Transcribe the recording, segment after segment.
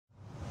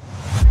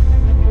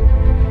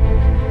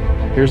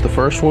Here's the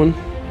first one.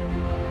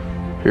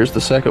 Here's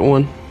the second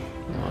one.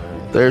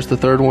 There's the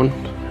third one.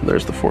 And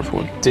there's the fourth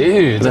one.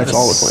 Dude, and that's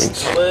all the queens.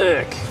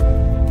 Slick.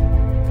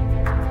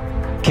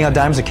 King of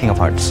diamonds or king of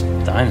hearts?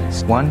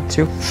 Diamonds. 1,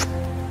 2.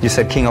 You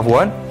said king of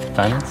what?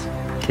 Diamonds.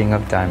 King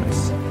of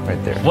diamonds,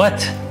 right there. What?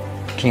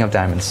 King of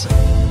diamonds.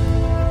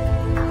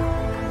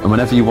 And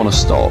whenever you want to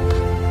stop,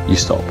 you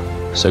stop.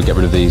 So get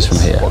rid of these from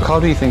here. What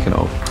card are you thinking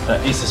of?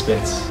 Ace of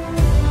Spades.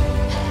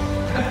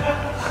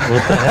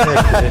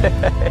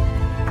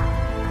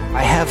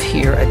 I have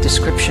here a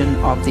description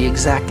of the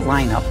exact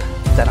lineup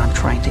that I'm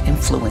trying to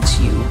influence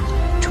you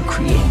to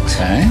create.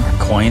 Okay.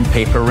 Coin,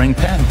 paper, ring,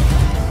 pen.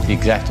 The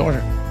exact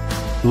order.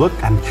 Look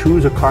and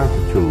choose a card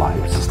that you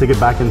like. Stick it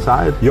back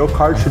inside. Your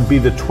card should be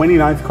the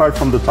 29th card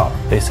from the top.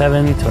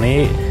 27,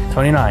 28,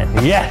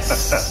 29.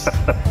 Yes!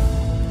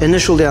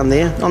 Initial down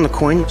there on the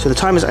coin. So the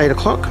time is 8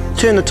 o'clock.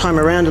 Turn the time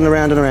around and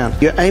around and around.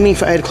 You're aiming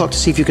for 8 o'clock to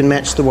see if you can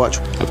match the watch.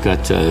 I've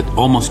got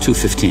almost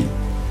 2:15.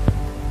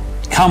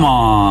 Come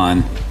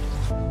on.